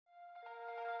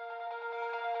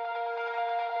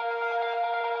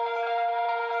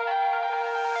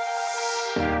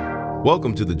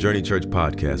Welcome to the Journey Church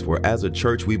podcast, where as a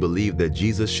church, we believe that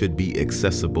Jesus should be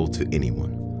accessible to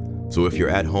anyone. So if you're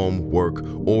at home, work,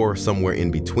 or somewhere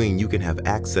in between, you can have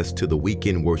access to the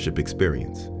weekend worship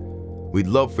experience. We'd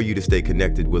love for you to stay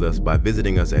connected with us by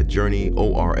visiting us at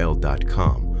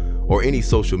journeyorl.com or any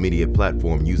social media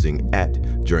platform using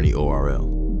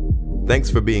 @JourneyORL. Thanks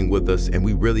for being with us, and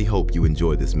we really hope you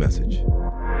enjoy this message.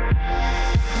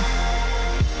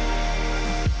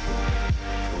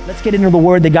 Let's get into the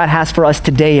word that God has for us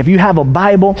today. If you have a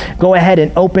Bible, go ahead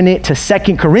and open it to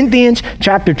 2 Corinthians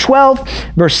chapter 12,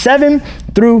 verse 7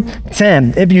 through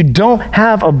 10. If you don't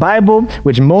have a Bible,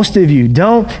 which most of you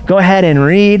don't, go ahead and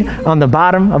read on the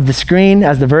bottom of the screen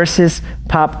as the verses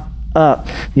pop up.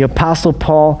 The Apostle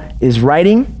Paul is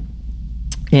writing,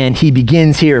 and he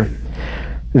begins here.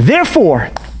 Therefore,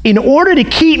 in order to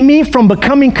keep me from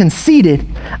becoming conceited,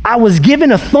 I was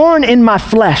given a thorn in my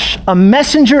flesh, a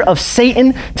messenger of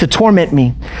Satan to torment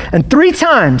me. And 3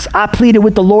 times I pleaded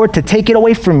with the Lord to take it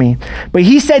away from me. But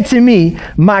he said to me,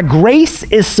 my grace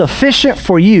is sufficient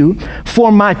for you,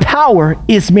 for my power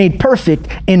is made perfect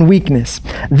in weakness.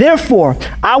 Therefore,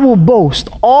 I will boast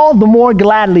all the more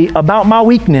gladly about my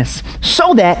weakness,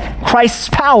 so that Christ's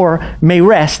power may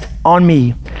rest on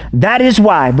me. That is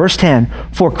why, verse 10,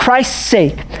 for Christ's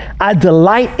sake, I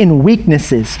delight in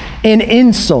weaknesses, in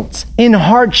insults, in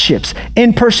hardships,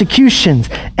 in persecutions,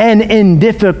 and in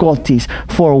difficulties.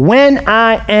 For when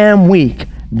I am weak,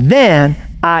 then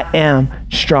I am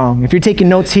strong. If you're taking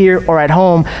notes here or at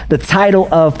home, the title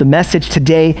of the message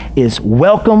today is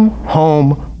Welcome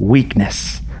Home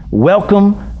Weakness.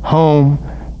 Welcome Home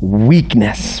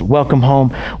Weakness. Welcome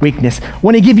home, weakness. I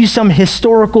want to give you some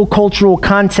historical, cultural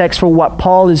context for what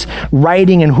Paul is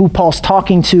writing and who Paul's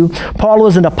talking to. Paul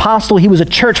was an apostle. He was a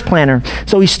church planner.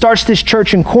 So he starts this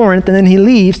church in Corinth, and then he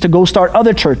leaves to go start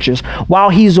other churches.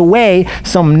 While he's away,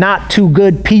 some not too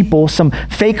good people, some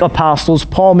fake apostles,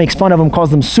 Paul makes fun of them, calls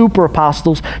them super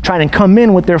apostles, trying to come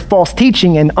in with their false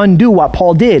teaching and undo what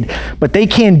Paul did. But they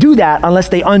can't do that unless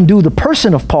they undo the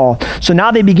person of Paul. So now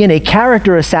they begin a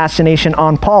character assassination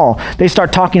on Paul. They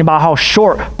start talking about how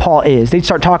short Paul is. They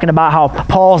start talking about how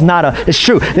Paul's it's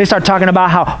true. They start talking about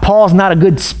how Paul's not a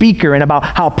good speaker and about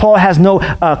how Paul has no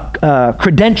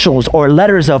credentials or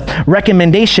letters of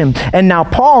recommendation. And now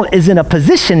Paul is in a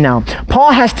position now.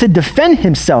 Paul has to defend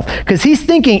himself because he's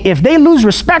thinking, if they lose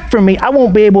respect for me, I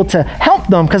won't be able to help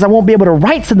them because I won't be able to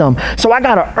write to them. So I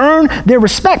got to earn their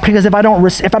respect, because if I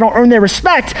don't earn their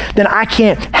respect, then I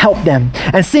can't help them.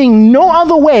 And seeing no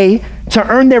other way to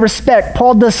earn their respect,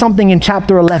 Paul does something in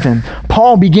chapter 11.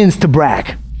 Paul begins to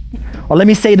brag. Or let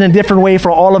me say it in a different way for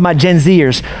all of my Gen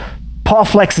Zers. Paul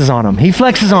flexes on them. He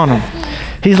flexes on them.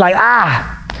 He's like,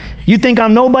 you think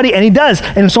I'm nobody? And he does.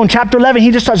 And so in chapter 11,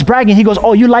 he just starts bragging. He goes,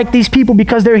 oh, you like these people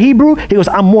because they're Hebrew? He goes,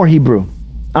 I'm more Hebrew.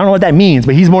 I don't know what that means,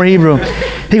 but he's more Hebrew.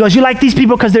 He goes, you like these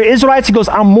people because they're Israelites? He goes,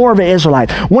 I'm more of an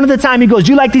Israelite. One of the time he goes,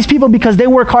 you like these people because they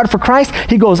work hard for Christ?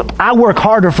 He goes, I work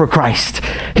harder for Christ.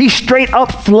 He straight up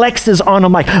flexes on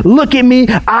them like, look at me,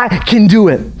 I can do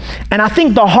it. And I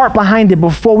think the heart behind it,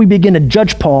 before we begin to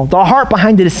judge Paul, the heart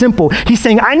behind it is simple. He's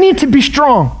saying, I need to be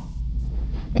strong,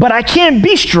 but I can't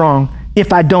be strong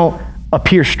if I don't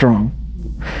appear strong.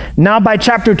 Now by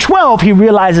chapter 12, he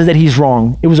realizes that he's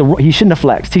wrong. He shouldn't have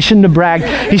flexed. He shouldn't have bragged.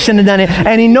 He shouldn't have done it.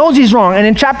 And he knows he's wrong. And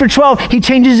in chapter 12, he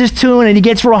changes his tune and he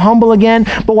gets real humble again.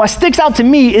 But what sticks out to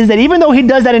me is that even though he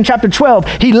does that in chapter 12,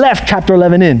 he left chapter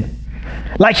 11 in.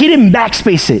 Like he didn't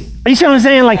backspace it. You see what I'm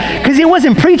saying? Like, because he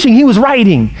wasn't preaching, he was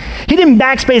writing. He didn't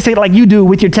backspace it like you do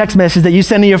with your text message that you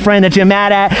send to your friend that you're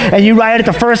mad at, and you write it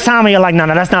the first time, and you're like, no,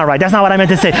 that's not right. That's not what I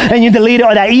meant to say. And you delete it,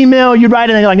 or that email, you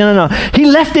write it, and you're like, no. He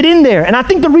left it in there. And I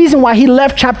think the reason why he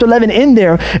left chapter 11 in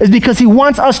there is because he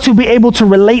wants us to be able to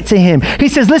relate to him. He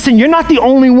says, listen, you're not the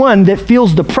only one that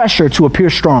feels the pressure to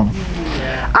appear strong.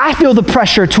 I feel the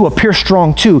pressure to appear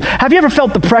strong too. Have you ever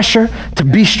felt the pressure to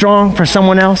be strong for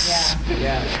someone else?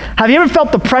 Have you ever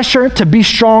felt the pressure to be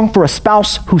strong for a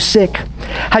spouse who's sick?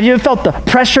 Have you ever felt the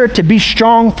pressure to be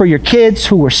strong for your kids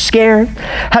who were scared?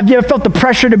 Have you ever felt the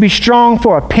pressure to be strong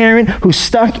for a parent who's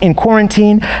stuck in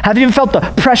quarantine? Have you ever felt the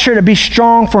pressure to be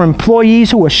strong for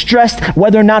employees who are stressed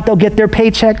whether or not they'll get their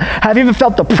paycheck? Have you ever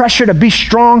felt the pressure to be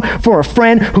strong for a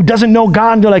friend who doesn't know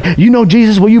God and they're like, you know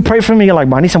Jesus, will you pray for me? You're like,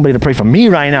 well, I need somebody to pray for me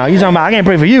right now. You're talking about, I can't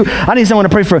pray for you. I need someone to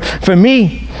pray for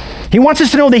me. He wants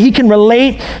us to know that he can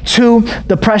relate to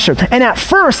the pressure. And at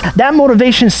first, that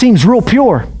motivation seems real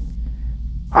pure.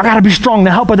 I gotta be strong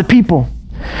to help other people.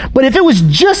 But if it was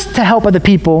just to help other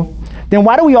people, then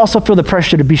why do we also feel the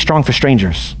pressure to be strong for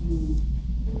strangers?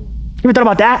 You ever thought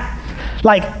about that?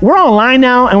 Like, we're online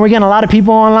now and we're getting a lot of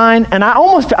people online, and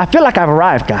I feel like I've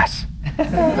arrived, guys.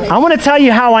 I want to tell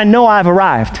you how I know I've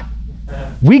arrived.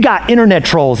 We got internet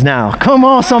trolls now. Come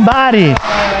on, somebody.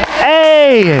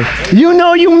 Hey, you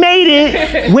know you made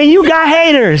it when you got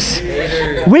haters.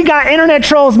 We got internet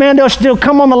trolls, man. They'll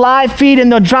come on the live feed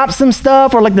and they'll drop some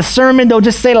stuff, or like the sermon, they'll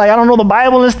just say like, I don't know the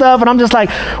Bible and stuff. And I'm just like,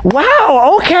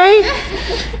 wow, okay.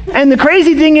 And the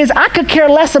crazy thing is I could care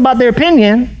less about their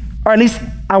opinion, or at least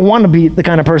I want to be the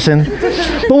kind of person.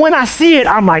 But when I see it,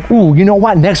 I'm like, ooh, you know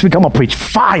what? Next week I'm gonna preach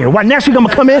fire. What? Next week I'm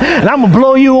gonna come in and I'm gonna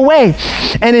blow you away.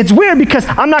 And it's weird because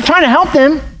I'm not trying to help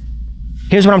them.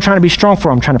 Here's what I'm trying to be strong for.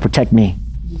 I'm trying to protect me.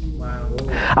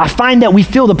 I find that we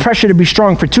feel the pressure to be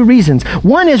strong for two reasons.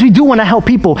 One is we do want to help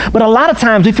people, but a lot of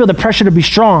times we feel the pressure to be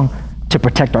strong to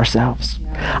protect ourselves.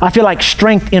 I feel like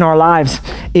strength in our lives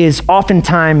is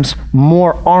oftentimes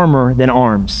more armor than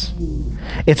arms.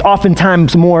 It's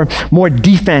oftentimes more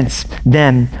defense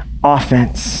than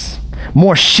offense,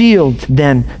 more shield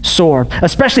than sword,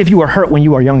 especially if you were hurt when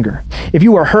you were younger. If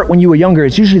you were hurt when you were younger,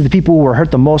 it's usually the people who were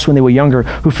hurt the most when they were younger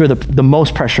who feel the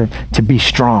most pressure to be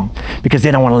strong because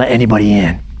they don't want to let anybody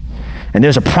in. And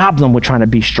there's a problem with trying to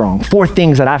be strong. 4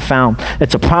 things that I've found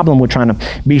that's a problem with trying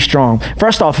to be strong.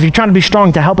 First off, if you're trying to be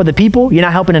strong to help other people, you're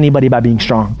not helping anybody by being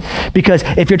strong. Because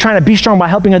if you're trying to be strong by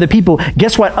helping other people,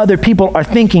 guess what other people are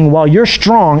thinking while you're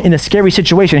strong in a scary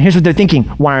situation? Here's what they're thinking: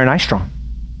 why aren't I strong?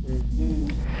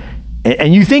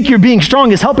 And you think you're being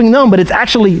strong is helping them, but it's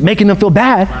actually making them feel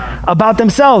bad about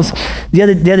themselves. The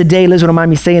other day, Liz would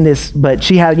remind me saying this, but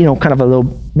she had, kind of a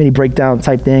little mini breakdown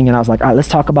type thing. And I was like, all right, let's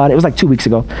talk about it. It was like 2 weeks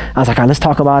ago. I was like, all right, let's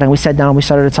talk about it. And we sat down, we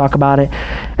started to talk about it.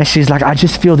 And she's like, I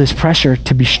just feel this pressure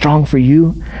to be strong for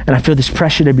you. And I feel this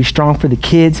pressure to be strong for the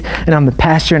kids. And I'm the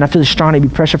pastor, and I feel this strong to be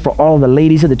pressure for all the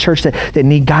ladies of the church that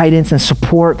need guidance and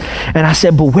support. And I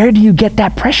said, but where do you get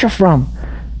that pressure from?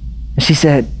 And she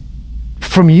said,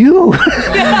 from you.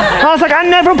 I was like, I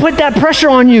never put that pressure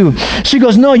on you. She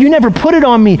goes, no, you never put it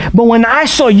on me. But when I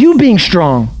saw you being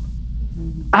strong,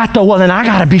 I thought, well, then I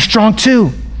gotta be strong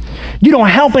too. You don't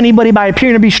help anybody by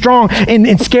appearing to be strong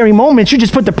in scary moments. You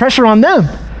just put the pressure on them.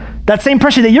 That same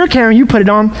pressure that you're carrying, you put it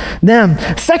on them.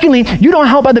 Secondly, you don't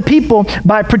help other people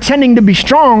by pretending to be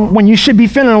strong when you should be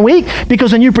feeling weak,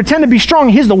 because when you pretend to be strong,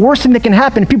 here's the worst thing that can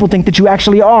happen: people think that you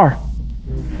actually are.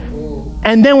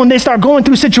 And then when they start going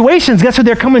through situations, guess who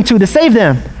they're coming to save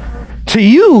them? To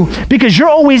you, because you're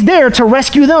always there to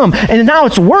rescue them. And now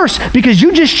it's worse because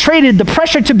you just traded the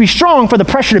pressure to be strong for the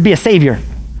pressure to be a savior.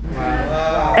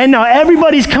 Wow. And now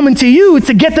everybody's coming to you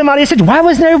to get them out of your situation. Why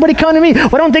wasn't everybody coming to me?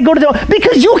 Why don't they go to them?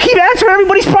 Because you keep answering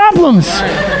everybody's problems.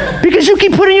 Because you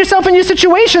keep putting yourself in your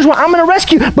situations where I'm going to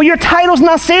rescue. But your title's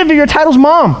not savior, your title's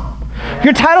mom.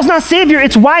 Your title's not savior,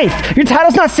 it's wife. Your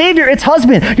title's not savior, it's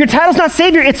husband. Your title's not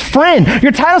savior, it's friend.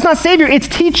 Your title's not savior, it's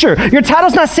teacher. Your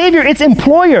title's not savior, it's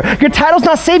employer. Your title's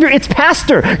not savior, it's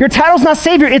pastor. Your title's not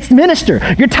savior, it's minister.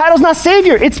 Your title's not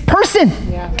savior, it's person.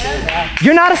 Yeah.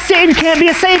 You're not a savior, you can't be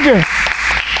a savior.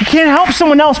 You can't help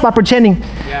someone else by pretending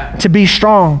to be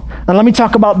strong. And let me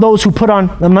talk about those who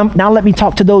now let me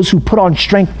talk to those who put on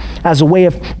strength as a way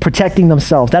of protecting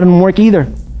themselves. That doesn't work either.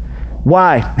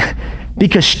 Why?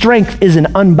 Because strength is an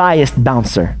unbiased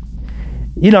bouncer.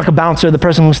 You know, like a bouncer, the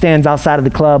person who stands outside of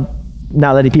the club,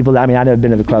 not letting people, I've never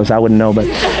been to the club, so I wouldn't know, but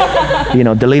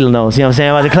Delilah knows, you know what I'm saying,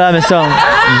 about the club. And so,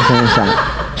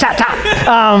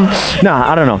 no,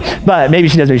 I don't know. But maybe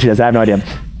she does, I have no idea.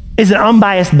 Is an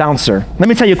unbiased bouncer. Let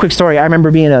me tell you a quick story. I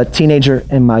remember being a teenager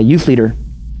and my youth leader,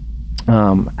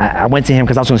 I went to him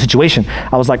because I was in a situation.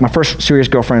 I was like my first serious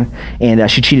girlfriend, and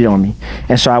she cheated on me.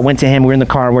 And so I went to him, we're in the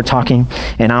car, we're talking,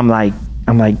 and I'm like,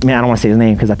 man, I don't want to say his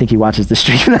name because I think he watches the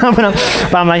stream now, but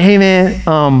I'm like, hey man,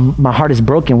 my heart is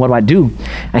broken, what do I do?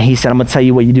 And he said, I'm gonna tell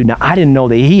you what you do. Now, I didn't know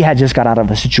that he had just got out of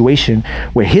a situation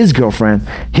where his girlfriend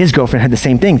had the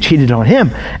same thing, cheated on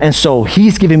him. And so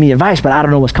he's giving me advice, but I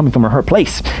don't know what's coming from a hurt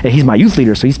place. And he's my youth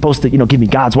leader, so he's supposed to, give me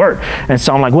God's word. And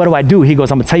so I'm like, what do I do? He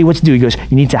goes, I'm gonna tell you what to do. He goes,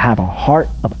 you need to have a heart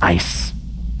of ice.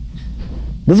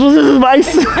 This was his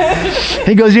advice.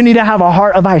 He goes, you need to have a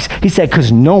heart of ice. He said,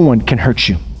 because no one can hurt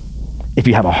you if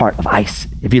you have a heart of ice,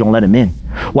 if you don't let him in.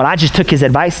 Well, I just took his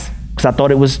advice because I thought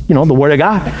it was, the word of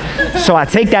God. So I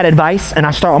take that advice and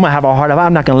I'm gonna have a heart of ice.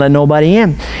 I'm not gonna let nobody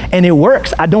in. And it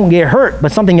works. I don't get hurt,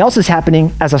 but something else is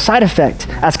happening as a side effect.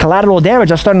 As collateral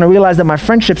damage, I'm starting to realize that my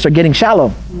friendships are getting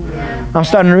shallow. I'm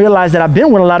starting to realize that I've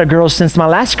been with a lot of girls since my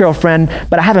last girlfriend,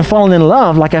 but I haven't fallen in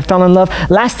love like I fell in love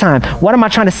last time. What am I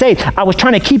trying to say? I was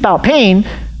trying to keep out pain,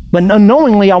 but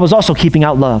unknowingly I was also keeping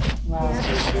out love. Wow.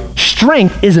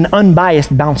 Strength is an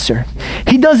unbiased bouncer.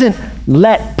 He doesn't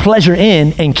let pleasure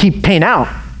in and keep pain out,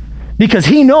 because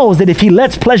he knows that if he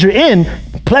lets pleasure in,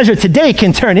 pleasure today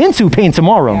can turn into pain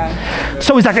tomorrow.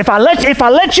 So he's like, if I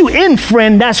let you in,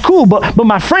 friend, that's cool. But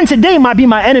my friend today might be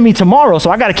my enemy tomorrow. So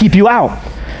I got to keep you out.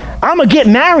 I'm going to get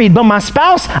married, but my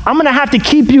spouse, I'm going to have to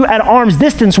keep you at arm's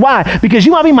distance. Why? Because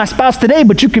you might be my spouse today,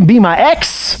 but you can be my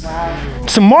ex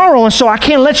tomorrow. And so I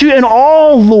can't let you in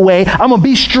all the way. I'm going to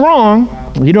be strong.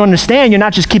 You don't understand. You're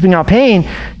not just keeping out pain.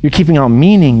 You're keeping out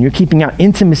meaning. You're keeping out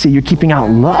intimacy. You're keeping out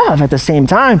love at the same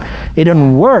time. It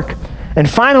doesn't work. And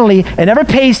finally, it never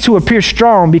pays to appear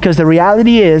strong, because the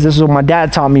reality is, this is what my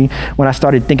dad taught me when I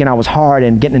started thinking I was hard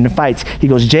and getting into fights. He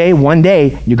goes, Jay, one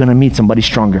day you're going to meet somebody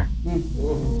stronger.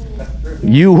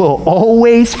 You will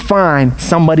always find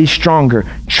somebody stronger.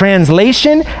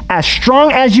 Translation, as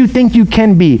strong as you think you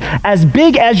can be, as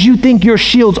big as you think your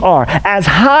shields are, as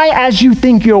high as you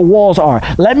think your walls are.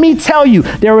 Let me tell you,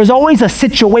 there is always a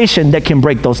situation that can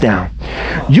break those down.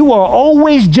 You are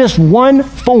always just one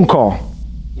phone call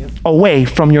away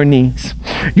from your knees.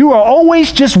 You are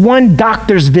always just one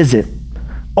doctor's visit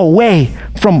away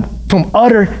from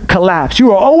utter collapse.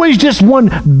 You are always just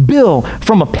one bill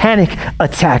from a panic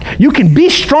attack. You can be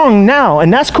strong now,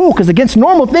 and that's cool, because against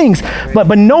normal things, but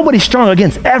nobody's strong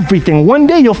against everything. One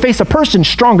day you'll face a person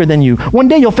stronger than you. One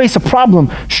day you'll face a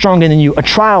problem stronger than you, a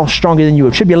trial stronger than you,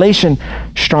 a tribulation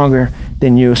stronger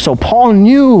than you. So Paul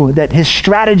knew that his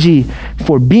strategy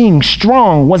for being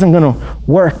strong wasn't going to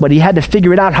work, but he had to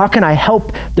figure it out. How can I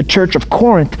help the church of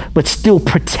Corinth but still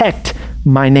protect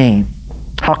my name?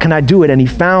 How can I do it? And he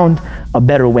found a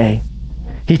better way.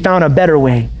 He found a better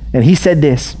way. And he said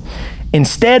this: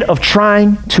 instead of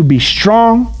trying to be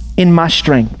strong in my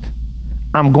strength,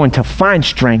 I'm going to find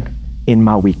strength in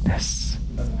my weakness.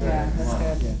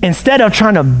 Instead of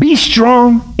trying to be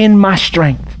strong in my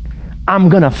strength, I'm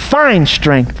going to find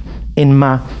strength in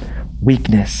my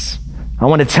weakness. I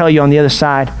want to tell you, on the other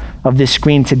side of this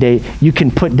screen today, you can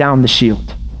put down the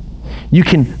shield. You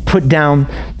can put down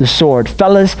the sword.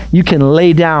 Fellas, you can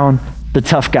lay down the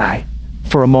tough guy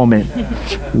for a moment.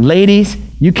 Ladies,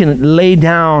 you can lay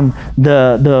down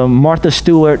the Martha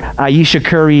Stewart, Aisha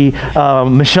Curry,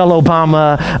 Michelle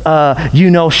Obama,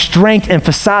 strength and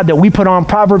facade that we put on.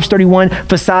 Proverbs 31,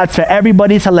 facades for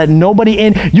everybody to let nobody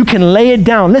in. You can lay it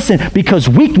down. Listen, because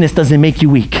weakness doesn't make you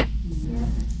weak.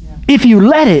 If you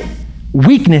let it,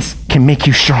 weakness can make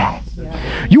you strong.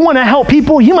 You want to help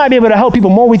people, you might be able to help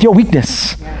people more with your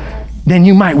weakness than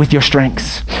you might with your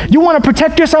strengths. You want to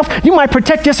protect yourself, you might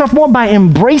protect yourself more by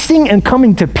embracing and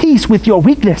coming to peace with your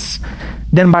weakness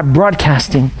than by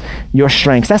broadcasting your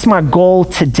strengths. That's my goal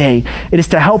today. It is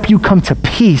to help you come to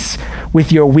peace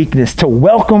with your weakness, to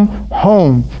welcome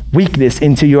home weakness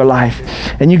into your life.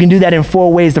 And you can do that in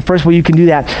 4 ways. The first way you can do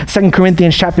that, 2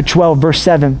 Corinthians chapter 12, verse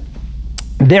 7.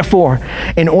 Therefore,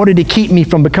 in order to keep me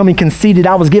from becoming conceited,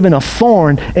 I was given a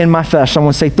thorn in my flesh.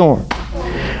 Someone say thorn.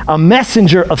 A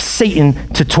messenger of Satan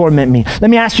to torment me. Let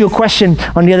me ask you a question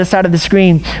on the other side of the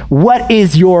screen. What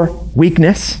is your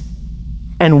weakness?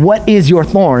 And what is your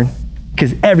thorn?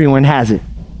 Because everyone has it.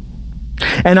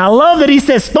 And I love that he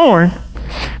says thorn,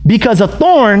 because a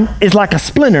thorn is like a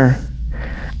splinter.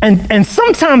 And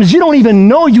sometimes you don't even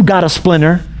know you got a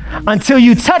splinter until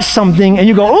you touch something and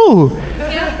you go, ooh,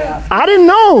 I didn't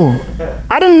know.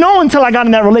 I didn't know until I got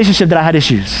in that relationship that I had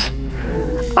issues.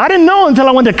 I didn't know until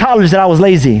I went to college that I was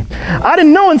lazy. I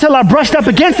didn't know until I brushed up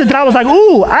against it that I was like,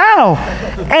 ooh, ow.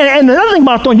 And another thing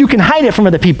about thorn, you can hide it from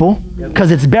other people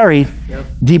because it's buried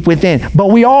deep within. But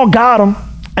we all got them.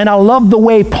 And I love the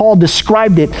way Paul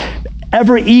described it.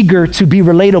 Ever eager to be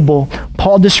relatable,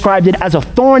 Paul described it as a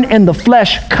thorn in the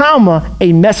flesh, comma,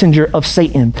 a messenger of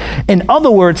Satan. In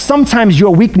other words, sometimes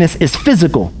your weakness is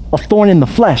physical, a thorn in the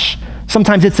flesh.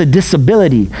 Sometimes it's a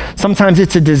disability. Sometimes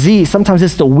it's a disease. Sometimes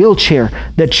it's the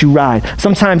wheelchair that you ride.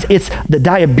 Sometimes it's the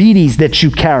diabetes that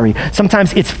you carry.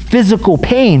 Sometimes it's physical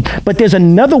pain. But there's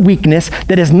another weakness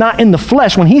that is not in the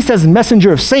flesh. When he says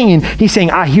messenger of Satan, he's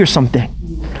saying, I hear something.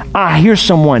 I hear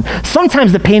someone.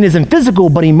 Sometimes the pain isn't physical,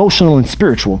 but emotional and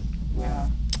spiritual.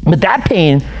 But that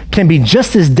pain can be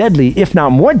just as deadly, if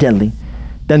not more deadly,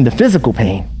 than the physical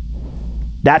pain.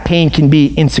 That pain can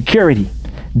be insecurity.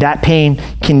 That pain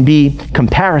can be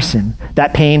comparison.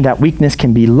 That pain, that weakness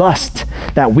can be lust.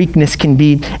 That weakness can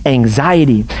be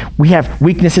anxiety. We have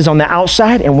weaknesses on the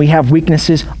outside and we have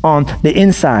weaknesses on the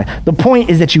inside. The point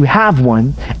is that you have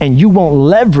one and you won't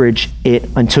leverage it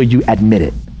until you admit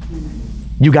it.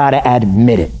 You gotta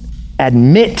admit it.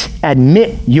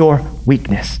 Admit your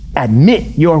weakness.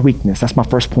 Admit your weakness. That's my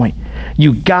first point.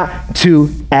 You got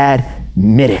to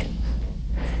admit it.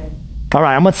 All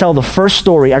right, I'm gonna tell the first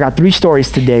story. I got 3 stories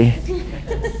today.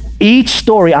 Each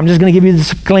story, I'm just gonna give you the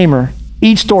disclaimer.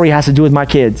 Each story has to do with my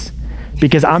kids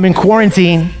because I'm in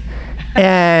quarantine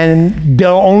and the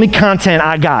only content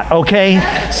I got, okay?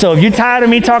 So if you're tired of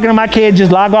me talking to my kids,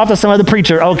 just log off to some other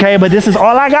preacher, okay? But this is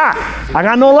all I got. I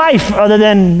got no life other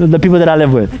than the people that I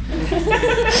live with.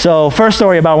 So first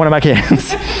story about one of my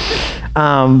kids.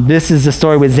 This is the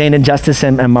story with Zane and Justice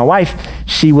and my wife.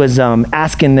 She was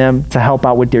asking them to help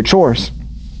out with their chores.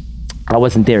 I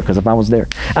wasn't there because if I was there.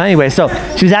 Anyway, so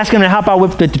she was asking them to help out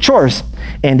with the chores.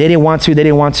 And they didn't want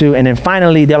to. And then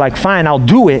finally, they're like, fine, I'll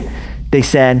do it. They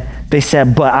said,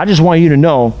 but I just want you to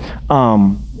know,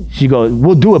 she goes,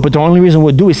 we'll do it, but the only reason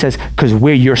we'll do it, says, because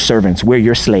we're your servants, we're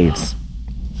your slaves.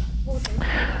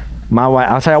 My wife,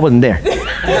 I'll tell you, I wasn't there.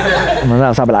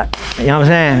 I'll be like, you know what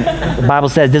I'm saying? The Bible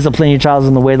says, discipline your child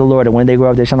in the way of the Lord, and when they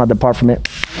grow up, they shall not depart from it.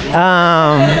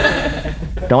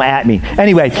 Don't at me.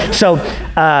 Anyway, so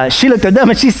she looked at them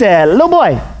and she said, little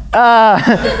boy,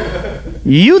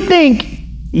 you think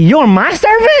you're my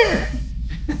servant?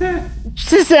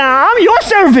 She said, I'm your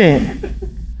servant.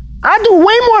 I do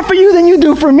way more for you than you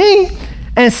do for me.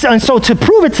 And so to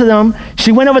prove it to them,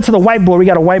 she went over to the whiteboard. We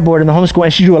got a whiteboard in the homeschool,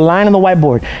 and she drew a line on the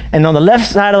whiteboard. And on the left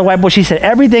side of the whiteboard, she said,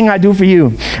 everything I do for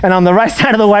you. And on the right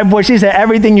side of the whiteboard, she said,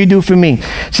 everything you do for me.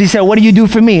 She said, what do you do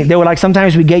for me? They were like,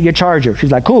 sometimes we get your charger.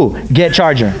 She's like, cool, get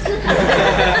charger.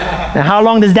 And how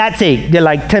long does that take? They're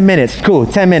like, 10 minutes. Cool,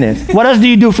 10 minutes. What else do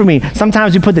you do for me?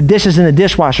 Sometimes you put the dishes in the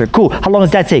dishwasher. Cool. How long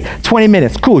does that take? 20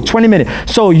 minutes. Cool, 20 minutes.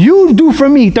 So you do for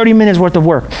me 30 minutes worth of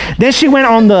work. Then she went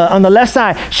on the left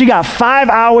side. She got 5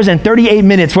 hours and 38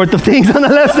 minutes worth of things on the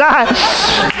left side.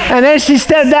 And then she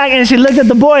stepped back and she looked at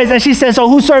the boys and she said, so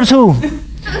who serves who?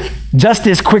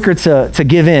 Justice quicker to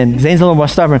give in. Zane's a little more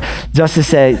stubborn. Justice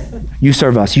said, you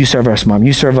serve us, Mom,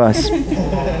 you serve us.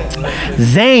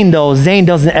 Zane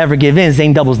doesn't ever give in.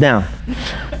 Zane doubles down.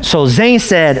 So Zane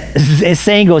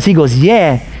goes,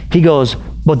 yeah. He goes,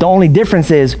 but the only difference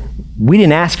is we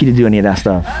didn't ask you to do any of that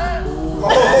stuff.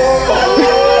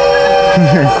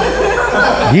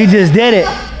 You just did it.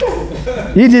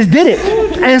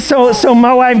 And so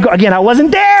my wife, again, I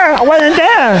wasn't there.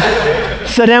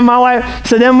 So then my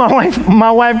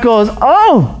wife goes,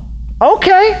 oh,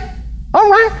 okay. All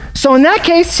right. So in that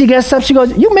case, she gets up, she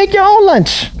goes, you make your own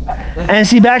lunch. And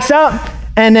she backs up,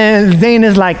 and then Zane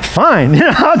is like, fine,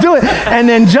 I'll do it. And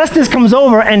then Justice comes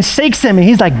over and shakes him, and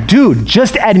he's like, dude,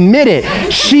 just admit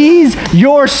it. She's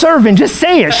your servant. Just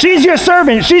say it. She's your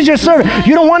servant.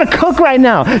 You don't want to cook right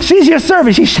now. She's your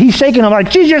servant. He's shaking him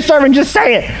like, she's your servant. Just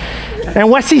say it. And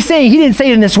what's he saying? He didn't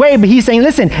say it in this way, but he's saying,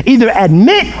 listen, either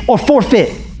admit or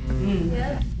forfeit.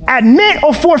 Admit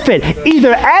or forfeit.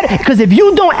 Because if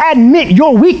you don't admit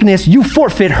your weakness, you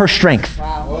forfeit her strength.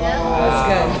 Wow. That's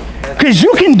good. Because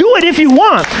you can do it if you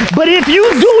want, but if you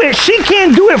do it, she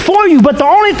can't do it for you. But the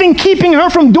only thing keeping her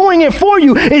from doing it for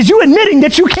you is you admitting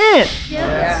that you can't.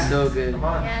 That's so good.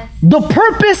 Yes. The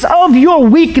purpose of your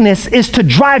weakness is to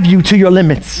drive you to your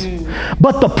limits.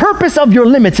 But the purpose of your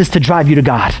limits is to drive you to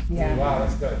God. Yeah. Wow,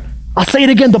 that's good. I'll say it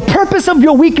again. The purpose of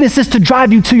your weakness is to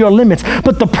drive you to your limits.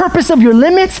 But the purpose of your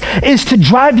limits is to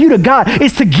drive you to God.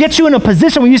 It's to get you in a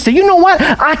position where you say, you know what?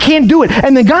 I can't do it.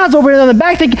 And then God's over there on the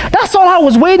back thinking, that's all I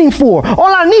was waiting for.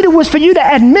 All I needed was for you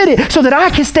to admit it so that I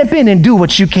can step in and do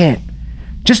what you can't.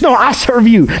 Just know I serve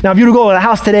you. Now, if you were to go to the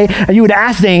house today and you would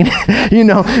ask Zane,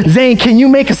 Zane, can you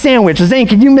make a sandwich? Or Zane,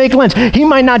 can you make lunch? He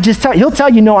might not just he'll tell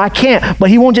you, no, I can't, but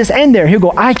he won't just end there. He'll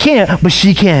go, I can't, but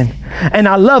she can. And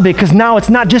I love it because now it's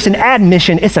not just an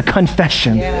admission, it's a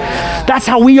confession. Yeah. That's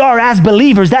how we are as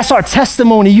believers. That's our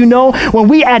testimony. When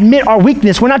we admit our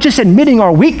weakness, we're not just admitting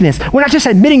our weakness. We're not just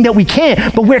admitting that we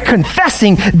can't, but we're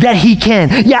confessing that he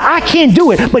can. Yeah, I can't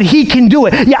do it, but he can do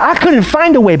it. Yeah, I couldn't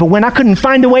find a way, but when I couldn't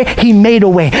find a way, he made a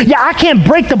way. Yeah, I can't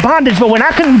break the bondage, but when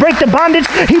I couldn't break the bondage,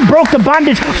 he broke the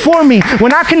bondage for me.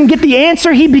 When I couldn't get the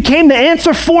answer, he became the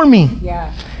answer for me.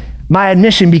 Yeah. My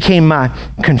admission became my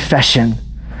confession.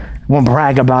 I won't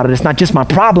brag about it. It's not just my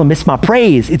problem, it's my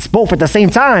praise. It's both at the same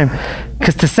time.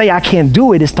 Because to say I can't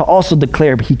do it is to also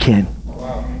declare he can.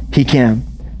 Wow. He can.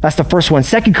 That's the first one.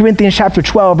 2 Corinthians chapter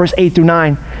 12, verse 8 through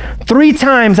 9. 3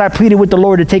 times I pleaded with the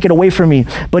Lord to take it away from me.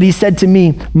 But he said to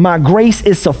me, my grace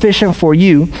is sufficient for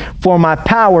you, for my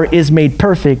power is made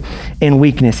perfect in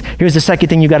weakness. Here's the second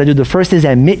thing you got to do. The first is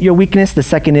admit your weakness. The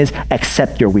second is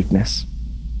accept your weakness.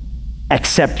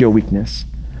 Accept your weakness.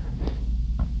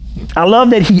 I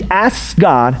love that he asks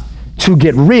God to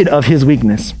get rid of his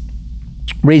weakness.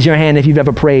 Raise your hand if you've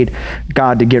ever prayed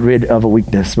God to get rid of a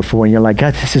weakness before and you're like,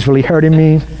 God, this is really hurting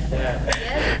me.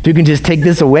 If you can just take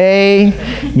this away,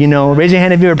 raise your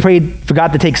hand if you ever prayed for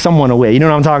God to take someone away. You know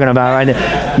what I'm talking about, right?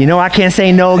 I can't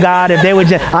say no, God. If they would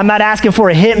just, I'm not asking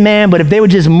for a hitman, but if they would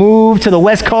just move to the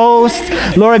West Coast,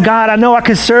 Lord God, I know I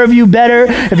could serve you better.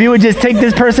 If you would just take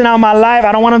this person out of my life,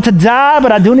 I don't want them to die,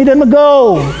 but I do need them to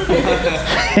go.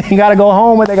 You got to go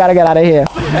home, or they got to get out of here.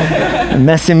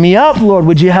 Messing me up, Lord,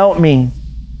 would you help me?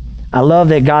 I love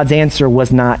that God's answer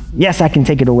was not, yes, I can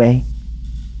take it away.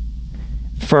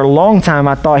 For a long time,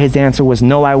 I thought his answer was,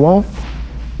 no, I won't.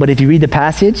 But if you read the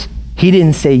passage, he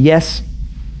didn't say yes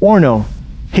or no.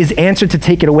 His answer to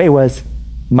take it away was,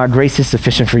 my grace is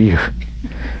sufficient for you.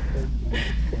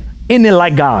 Isn't it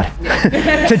like God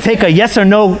to take a yes or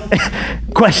no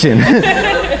question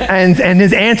and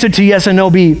his answer to yes or no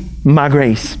be my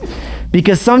grace?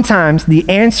 Because sometimes the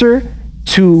answer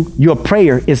to your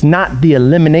prayer is not the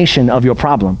elimination of your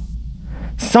problem.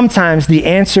 Sometimes the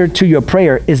answer to your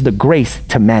prayer is the grace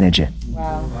to manage it.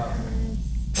 Wow.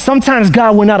 Sometimes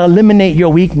God will not eliminate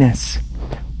your weakness,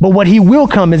 but what he will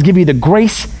come is give you the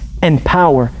grace and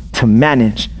power to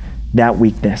manage that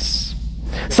weakness.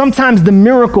 Sometimes the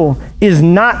miracle is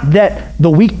not that the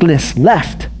weakness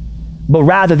left, but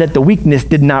rather that the weakness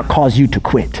did not cause you to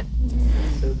quit.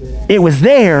 It was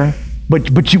there,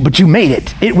 but you made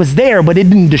it. It was there, but it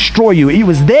didn't destroy you. It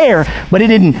was there, but it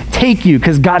didn't take you,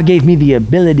 because God gave me the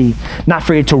ability not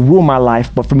for it to rule my life,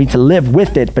 but for me to live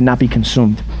with it, but not be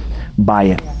consumed by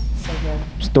it.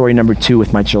 Story number 2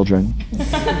 with my children.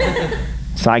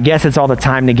 So I guess it's all the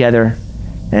time together,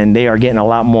 and they are getting a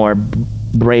lot more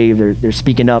brave. They're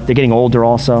speaking up. They're getting older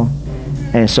also.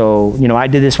 And so, I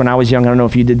did this when I was young. I don't know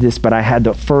if you did this, but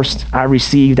I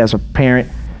received as a parent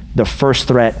the first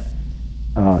threat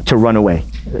to run away.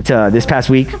 This past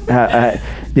week,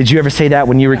 did you ever say that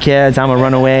when you were kids? I'm gonna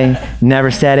run away.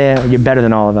 Never said it. You're better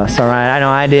than all of us, all right? I know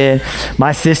I did.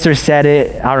 My sister said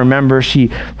it. I remember she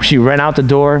ran out the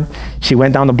door. She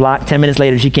went down the block. 10 minutes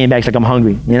later, she came back. She's like, I'm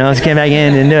hungry. She came back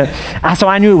in. And so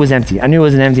I knew it was empty. I knew it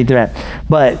was an empty threat.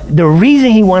 But the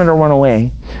reason he wanted to run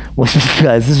away was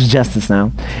because, this is justice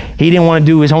now, he didn't want to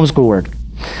do his homeschool work.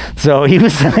 So he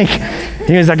was like,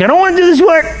 I don't want to do this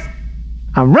work.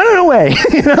 I'm running away,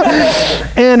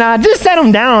 And I just sat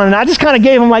him down, and I just kind of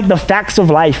gave him like the facts of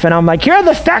life. And I'm like, here are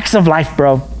the facts of life,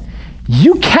 bro.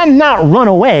 You cannot run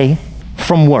away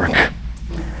from work,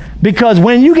 because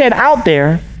when you get out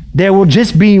there will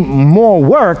just be more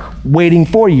work waiting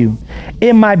for you.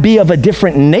 It might be of a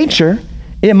different nature.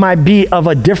 It might be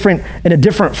in a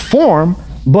different form,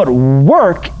 but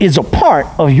work is a part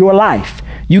of your life.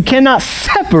 You cannot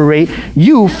separate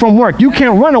you from work. You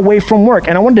can't run away from work.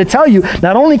 And I wanted to tell you,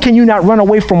 not only can you not run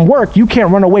away from work, you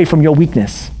can't run away from your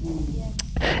weakness.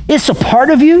 It's a part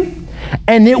of you,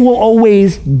 and it will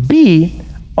always be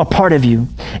a part of you.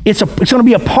 It's going to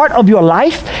be a part of your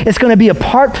life. It's going to be a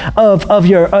part of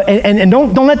your, and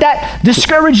don't let that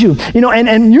discourage you.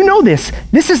 And you know this.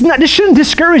 This shouldn't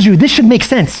discourage you. This should make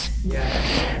sense.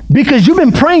 Yeah. Because you've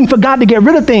been praying for God to get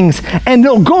rid of things, and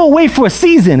they'll go away for a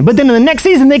season, but then in the next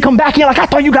season they come back and you're like, I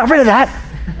thought you got rid of that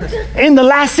in the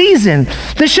last season.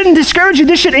 This shouldn't discourage you.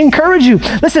 This should encourage you.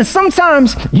 Listen,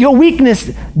 sometimes your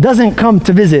weakness doesn't come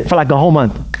to visit for like a whole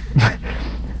month.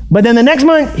 But then the next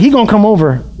month, he gonna come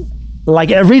over like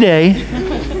every day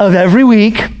of every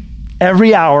week,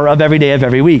 every hour of every day of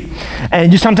every week.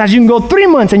 And sometimes you can go 3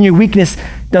 months and your weakness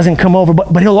doesn't come over,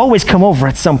 but he'll always come over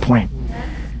at some point.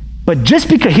 But just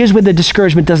because, here's where the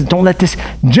discouragement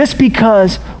just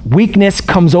because weakness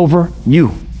comes over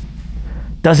you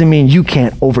doesn't mean you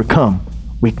can't overcome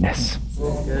weakness.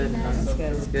 That's good.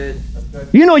 That's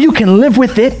good. You can live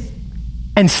with it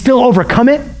and still overcome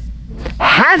it.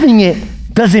 Having it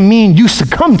doesn't mean you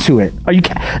succumb to it.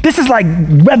 This is like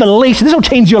revelation. This will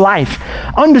change your life.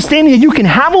 Understanding that you can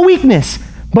have a weakness,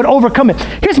 but overcome it.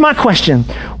 Here's my question.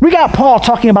 We got Paul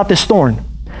talking about this thorn,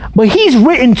 but he's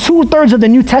written 2/3 of the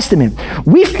New Testament.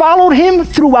 We followed him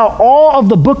throughout all of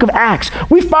the book of Acts.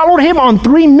 We followed him on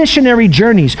 3 missionary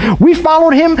journeys. We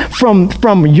followed him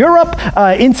from Europe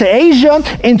into Asia,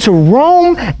 into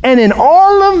Rome, and in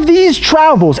all of these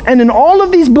travels and in all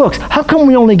of these books, how come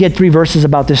we only get 3 verses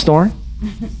about this thorn?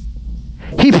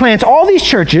 He plants all these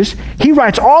churches, he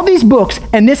writes all these books,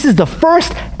 and this is the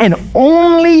first and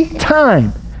only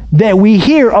time that we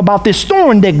hear about this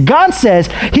thorn that God says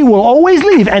he will always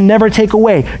leave and never take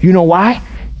away. You know why?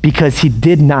 Because he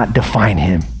did not define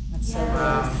him.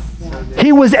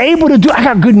 He was able to do, I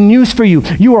got good news for you.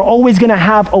 You are always going to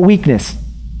have a weakness.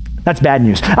 That's bad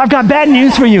news. I've got bad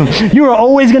news for you. You are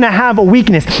always going to have a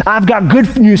weakness. I've got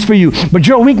good news for you. But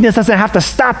your weakness doesn't have to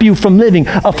stop you from living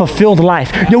a fulfilled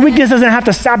life. Your weakness doesn't have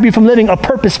to stop you from living a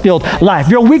purpose-filled life.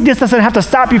 Your weakness doesn't have to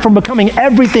stop you from becoming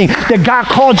everything that God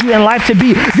called you in life to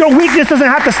be. Your weakness doesn't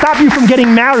have to stop you from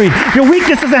getting married. Your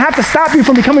weakness doesn't have to stop you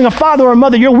from becoming a father or a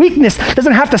mother. Your weakness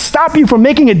doesn't have to stop you from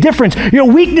making a difference. Your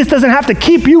weakness doesn't have to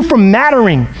keep you from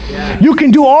mattering. You can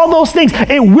do all those things.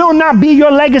 It will not be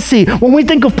your legacy. When we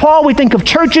think of Paul, we think of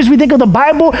churches, we think of the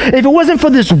Bible. If it wasn't for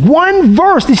this one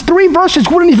verse, these 3 verses,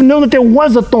 we wouldn't even know that there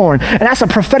was a thorn. And that's a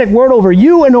prophetic word over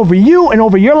you and over you and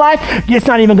over your life. It's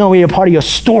not even going to be a part of your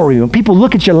story. When people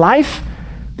look at your life,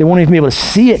 they won't even be able to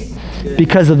see it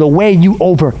because of the way you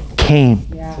overcame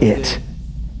it.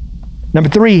 Number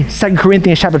 3, 2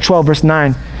 Corinthians chapter 12, verse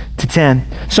 9 to 10.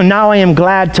 So now I am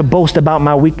glad to boast about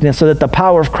my weakness so that the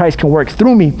power of Christ can work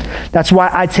through me. That's why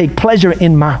I take pleasure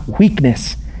in my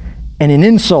weakness and in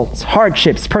insults,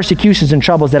 hardships, persecutions, and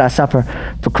troubles that I suffer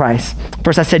for Christ.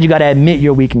 First I said, you got to admit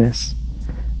your weakness.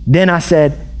 Then I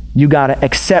said, you got to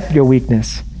accept your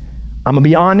weakness. I'm going to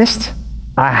be honest.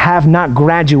 I have not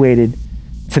graduated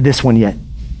to this one yet.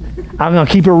 I'm going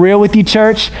to keep it real with you,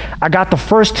 church. I got the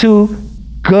first 2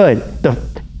 good.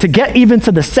 To get even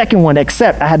to the second one,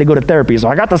 except I had to go to therapy. So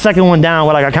I got the second one down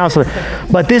with like a counselor.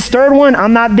 But this third one,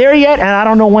 I'm not there yet, and I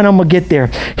don't know when I'm going to get there.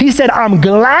 He said, I'm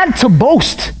glad to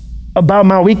boast about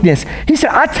my weakness. He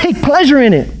said, I take pleasure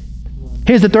in it.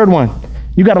 Here's the third one.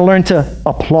 You got to learn to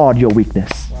applaud your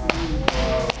weakness.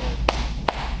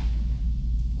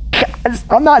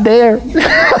 I'm not there.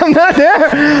 I'm not there.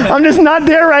 I'm just not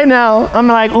there right now. I'm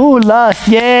like, ooh, lust,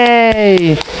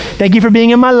 yay. Thank you for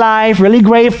being in my life. Really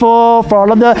grateful for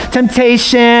all of the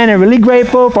temptation and really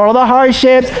grateful for all the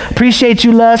hardships. Appreciate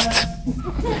you, lust.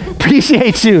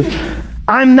 Appreciate you.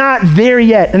 I'm not there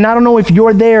yet, and I don't know if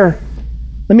you're there.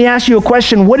 Let me ask you a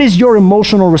question. What is your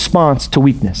emotional response to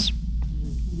weakness?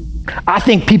 I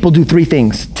think people do 3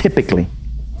 things, typically.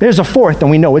 There's a 4th, and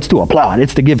we know it's to applaud.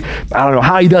 It's to give, I don't know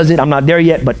how he does it. I'm not there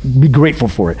yet, but be grateful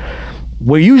for it.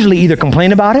 We usually either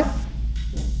complain about it,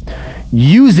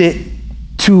 use it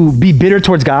to be bitter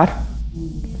towards God.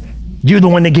 You're the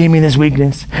one that gave me this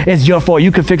weakness. It's your fault.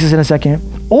 You could fix this in a second.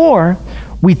 Or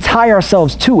we tie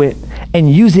ourselves to it and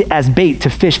use it as bait to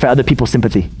fish for other people's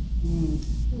sympathy.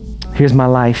 Here's my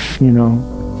life,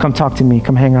 come talk to me,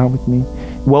 come hang out with me.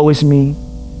 Woe is me.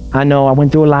 I know I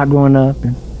went through a lot growing up,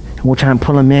 and we'll try and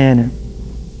pull them in. And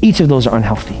each of those are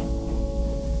unhealthy.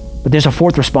 But there's a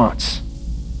 4th response,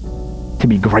 to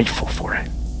be grateful for it.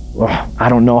 I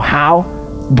don't know how,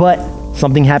 but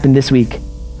something happened this week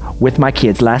with my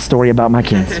kids, last story about my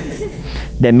kids,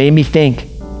 that made me think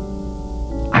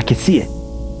I could see it.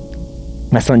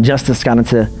 My son Justice got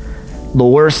into the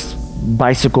worst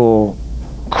bicycle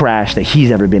crash that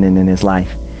he's ever been in his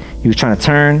life. He was trying to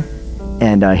turn,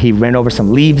 and he ran over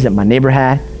some leaves that my neighbor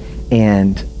had,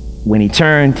 and when he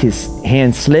turned, his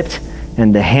hand slipped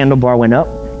and the handlebar went up,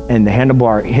 and the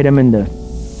handlebar hit him in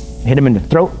the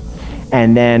throat.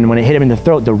 And then when it hit him in the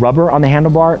throat, the rubber on the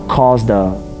handlebar caused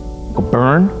a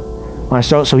burn on his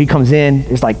throat. So he comes in,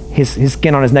 it's like his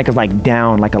skin on his neck is like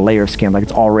down, like a layer of skin, like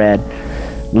it's all red.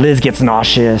 Liz gets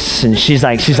nauseous, and she's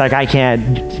like, I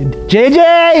can't.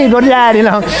 JJ, go to dad,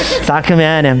 So I come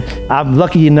in, and I'm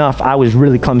lucky enough, I was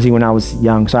really clumsy when I was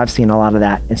young, so I've seen a lot of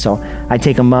that. And so I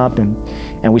take him up,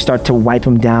 and we start to wipe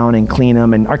him down and clean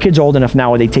him. And our kid's old enough now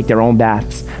where they take their own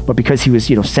baths. But because he was,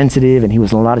 sensitive and he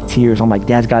was in a lot of tears, I'm like,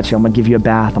 Dad's got you. I'm gonna give you a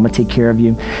bath. I'm gonna take care of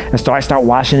you. And so I start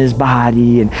washing his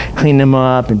body and cleaning him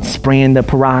up and spraying the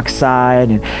peroxide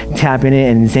and tapping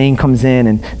it. And Zane comes in,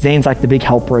 and Zane's like the big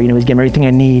helper. He's getting everything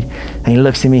I need. And he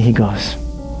looks at me, he goes,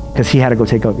 because he had to go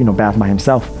take a bath by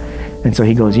himself. And so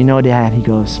he goes, Dad, he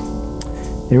goes,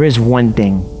 there is one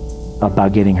thing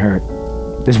about getting hurt.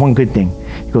 There's one good thing.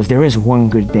 He goes, there is one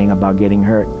good thing about getting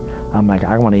hurt. I'm like,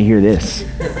 I want to hear this.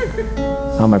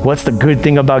 I'm like, what's the good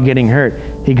thing about getting hurt?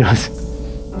 He goes,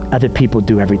 other people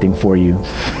do everything for you.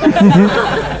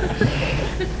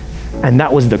 And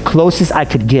that was the closest I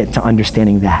could get to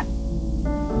understanding that.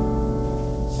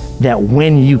 That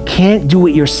when you can't do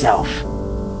it yourself,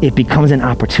 it becomes an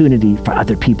opportunity for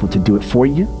other people to do it for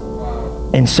you.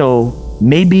 And so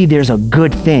maybe there's a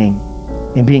good thing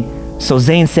in being. So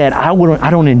Zane said, I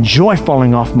don't enjoy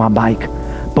falling off my bike,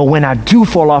 but when I do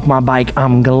fall off my bike,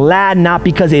 I'm glad, not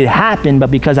because it happened,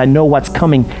 but because I know what's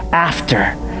coming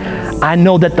after. I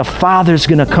know that the Father's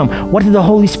gonna come. What did the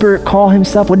Holy Spirit call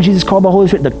himself? What did Jesus call the Holy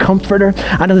Spirit? The Comforter.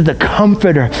 I know that the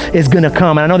Comforter is gonna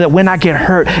come. And I know that when I get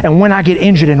hurt and when I get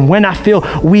injured and when I feel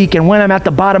weak and when I'm at the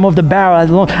bottom of the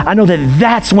barrel, I know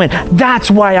that's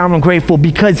why I'm grateful,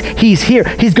 because he's here.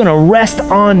 He's gonna rest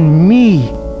on me.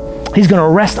 He's going to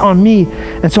rest on me.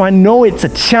 And so I know it's a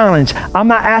challenge. I'm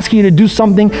not asking you to do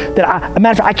something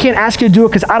that I can't ask you to do it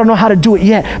because I don't know how to do it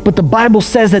yet. But the Bible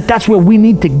says that that's where we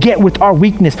need to get with our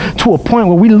weakness, to a point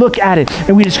where we look at it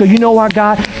and we just go, you know what,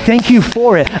 God, thank you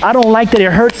for it. I don't like that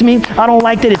it hurts me. I don't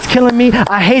like that it's killing me.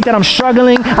 I hate that I'm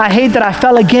struggling. I hate that I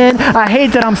fell again. I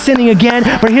hate that I'm sinning again.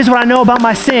 But here's what I know about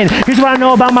my sin. Here's what I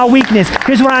know about my weakness.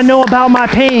 Here's what I know about my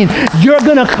pain. You're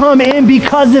going to come in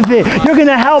because of it. You're going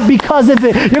to help because of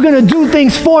it. You're going to do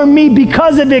things for me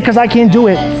because of it, because I can't do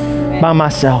it by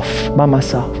myself.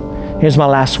 Here's my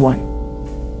last one.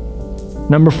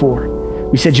 Number 4.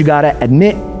 We said you got to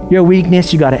admit your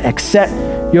weakness. You got to accept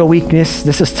your weakness.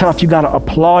 This is tough. You got to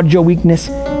applaud your weakness.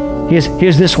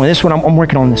 Here's this one. This one, I'm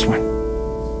working on this one.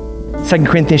 2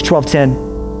 Corinthians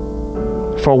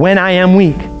 12:10. For when I am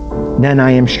weak, then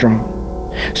I am strong.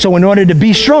 So in order to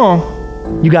be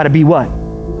strong, you got to be what?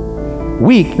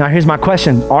 Weak. Now here's my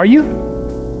question. Are you?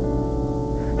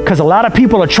 Because a lot of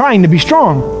people are trying to be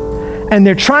strong, and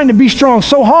they're trying to be strong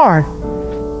so hard,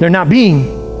 they're not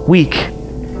being weak.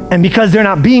 And because they're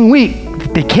not being weak,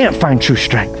 they can't find true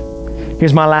strength.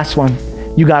 Here's my last one.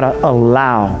 You got to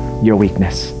allow your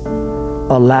weakness.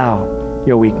 Allow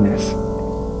your weakness.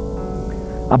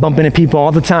 I bump into people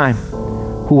all the time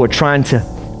who are trying to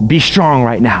be strong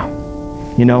right now,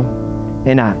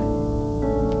 and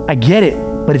I get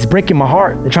it. But it's breaking my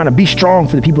heart. They're trying to be strong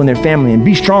for the people in their family and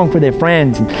be strong for their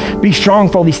friends and be strong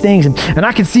for all these things. And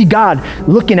I can see God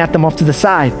looking at them off to the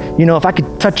side. If I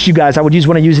could touch you guys, I would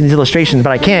want to use these illustrations, but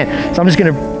I can't. So I'm just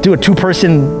going to do a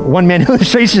 2-person, 1-man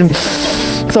illustration.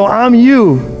 So I'm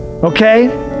you, okay?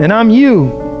 And I'm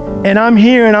you. And I'm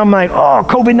here and I'm like, oh,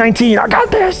 COVID-19, I got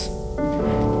this.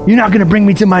 You're not going to bring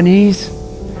me to my knees.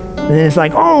 And then it's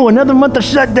like, oh, another month of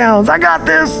shutdowns. I got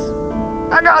this.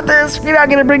 You're not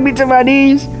going to bring me to my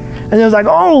knees. And it was like,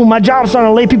 oh, my job's starting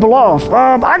to lay people off.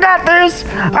 I got this.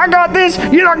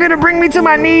 You're not going to bring me to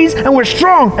my knees. And we're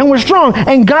strong.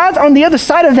 And God's on the other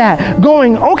side of that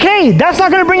going, okay, that's not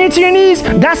going to bring you to your knees.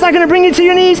 That's not going to bring you to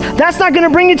your knees. That's not going to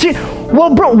bring you to,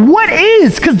 well, bro, what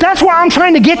is? Because that's where I'm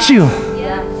trying to get you.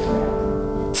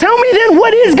 Tell me then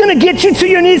what is going to get you to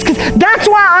your knees, because that's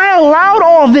why I allowed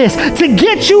all this, to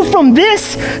get you from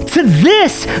this to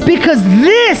this, because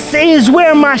this is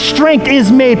where my strength is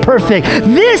made perfect.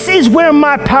 This is where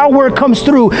my power comes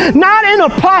through, not in a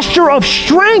posture of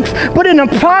strength, but in a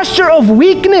posture of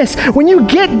weakness. When you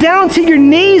get down to your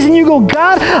knees and you go,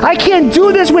 God, I can't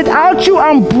do this without you.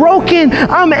 I'm broken.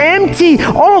 I'm empty.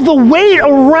 All of the weight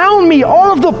around me,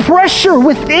 all of the pressure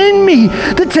within me,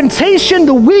 the temptation,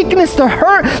 the weakness, the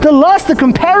hurt, the lust, the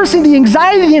comparison, the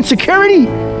anxiety, the insecurity.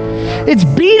 It's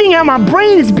beating at my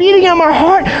brain. It's beating at my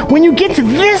heart. When you get to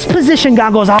this position,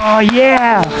 God goes, oh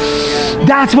yeah,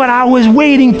 that's what I was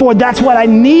waiting for. That's what I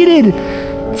needed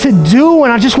to do.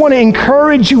 And I just want to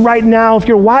encourage you right now, if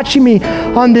you're watching me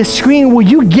on this screen, will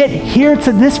you get here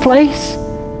to this place?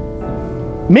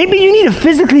 Maybe you need to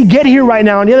physically get here right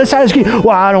now on the other side of the screen.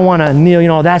 Well, I don't want to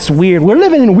kneel, that's weird. We're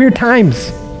living in weird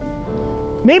times.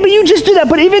 Maybe you just do that,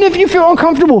 but even if you feel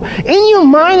uncomfortable, in your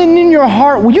mind and in your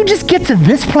heart, will you just get to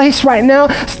this place right now?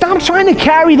 Stop trying to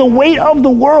carry the weight of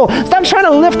the world. Stop trying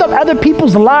to lift up other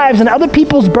people's lives and other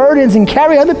people's burdens and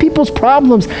carry other people's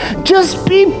problems. Just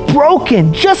be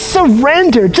broken. Just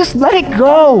surrender. Just let it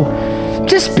go.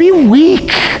 Just be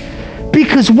weak.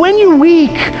 Because when you're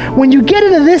weak, when you get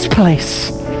into this place,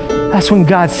 that's when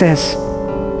God says,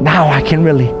 now I can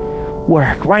really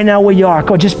work. Right now where you are,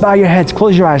 go, just bow your heads,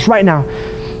 close your eyes right now.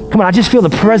 Come on, I just feel the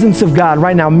presence of God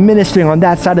right now ministering on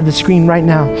that side of the screen right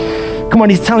now. Come on,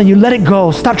 he's telling you, let it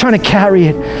go. Stop trying to carry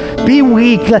it. Be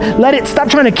weak. Let it, stop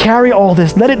trying to carry all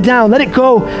this. Let it down. Let it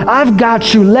go. I've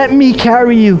got you. Let me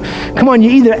carry you. Come on,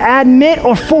 you either admit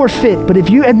or forfeit. But if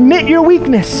you admit your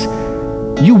weakness,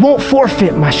 you won't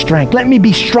forfeit my strength. Let me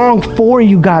be strong for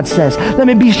you, God says. Let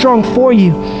me be strong for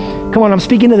you. Come on, I'm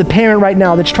speaking to the parent right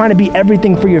now that's trying to be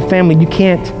everything for your family. You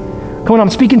can't. Come on, I'm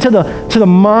speaking to the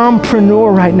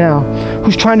mompreneur right now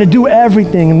who's trying to do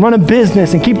everything and run a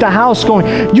business and keep the house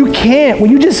going. You can't. Will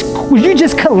you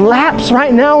just collapse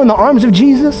right now in the arms of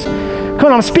Jesus? Come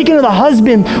on, I'm speaking to the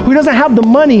husband who doesn't have the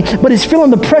money, but is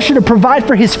feeling the pressure to provide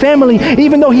for his family,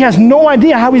 even though he has no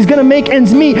idea how he's going to make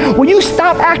ends meet. Will you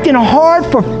stop acting hard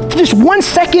for just 1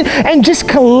 second and just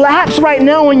collapse right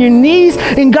now on your knees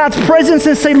in God's presence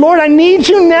and say, Lord, I need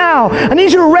you now. I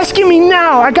need you to rescue me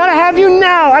now. I got to have you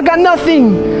now. I got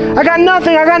nothing.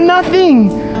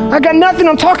 I got nothing.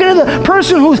 I'm talking to the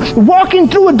person who's walking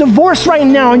through a divorce right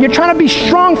now, and you're trying to be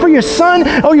strong for your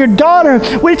son or your daughter.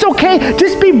 Well, it's okay.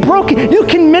 Just be broken. You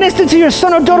can minister to your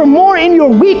son or daughter more in your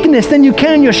weakness than you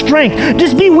can in your strength.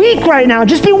 Just be weak right now.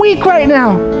 Just be weak right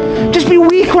now. Just be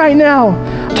weak right now.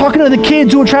 Talking to the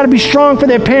kids who are trying to be strong for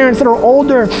their parents that are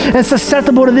older and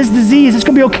susceptible to this disease. It's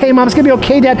going to be okay, Mom. It's going to be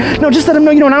okay, Dad. No, just let them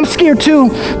know, and I'm scared too.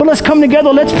 But let's come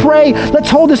together. Let's pray. Let's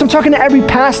hold this. I'm talking to every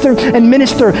pastor and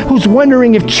minister who's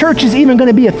wondering if church is even going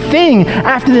to be a thing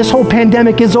after this whole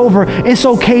pandemic is over. It's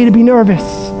okay to be nervous.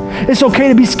 It's okay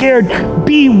to be scared.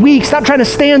 Be weak. Stop trying to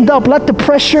stand up. Let the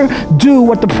pressure do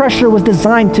what the pressure was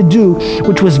designed to do,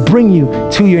 which was bring you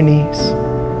to your knees.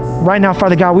 Right now,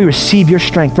 Father God, we receive your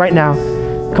strength right now.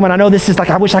 Come on, I know this is like,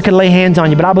 I wish I could lay hands on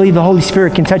you, but I believe the Holy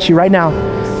Spirit can touch you right now.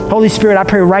 Holy Spirit, I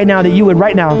pray right now that you would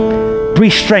right now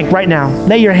breathe strength right now.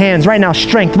 Lay your hands right now,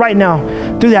 strength right now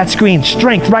through that screen,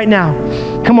 strength right now.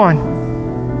 Come on.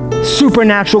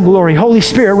 Supernatural glory. Holy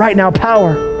Spirit right now,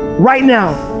 power right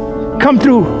now. Come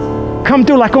through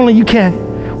like only you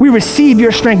can. We receive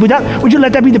your strength. Would you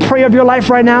let that be the prayer of your life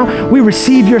right now? We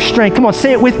receive your strength. Come on,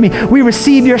 say it with me. We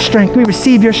receive your strength. We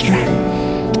receive your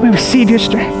strength. We receive your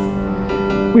strength.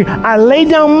 I lay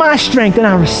down my strength and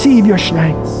I receive your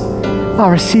strength. I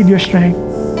receive your strength.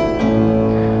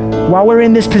 While we're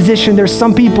in this position, there's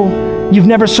some people, you've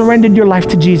never surrendered your life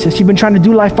to Jesus. You've been trying to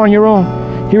do life on your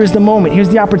own. Here is the moment. Here's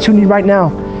the opportunity right now.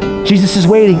 Jesus is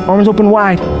waiting, arms open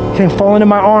wide, saying, fall into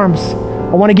my arms.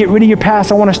 I want to get rid of your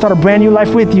past. I want to start a brand new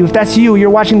life with you. If that's you, you're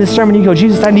watching this sermon, you go,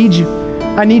 Jesus, I need you.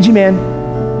 I need you, man.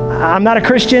 I'm not a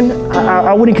Christian.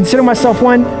 I wouldn't consider myself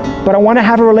one, but I want to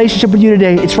have a relationship with you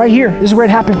today. It's right here. This is where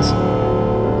it happens.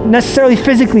 Not necessarily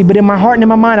physically, but in my heart and in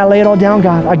my mind, I lay it all down,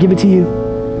 God. I give it to you.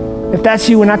 If that's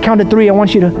you, when I count to 3, I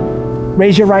want you to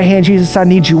raise your right hand. Jesus, I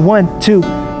need you. 1, 2,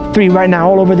 3, right now,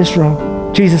 all over this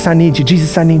room. Jesus, I need you.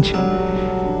 Jesus, I need you.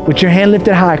 With your hand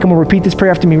lifted high, come on, repeat this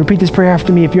prayer after me. Repeat this prayer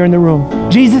after me if you're in the room.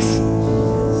 Jesus,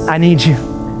 I need you.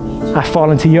 I fall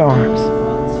into your arms.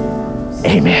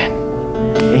 Amen.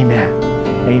 Amen.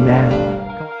 Amen.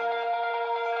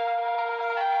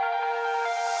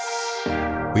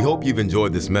 We hope you've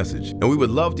enjoyed this message, and we would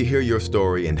love to hear your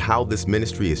story and how this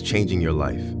ministry is changing your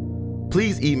life.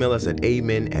 Please email us at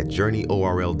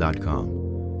amen@journeyorl.com.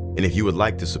 And if you would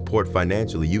like to support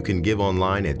financially, you can give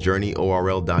online at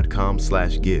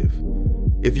journeyorl.com/give.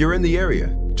 If you're in the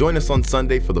area, join us on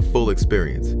Sunday for the full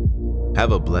experience.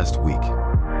 Have a blessed week.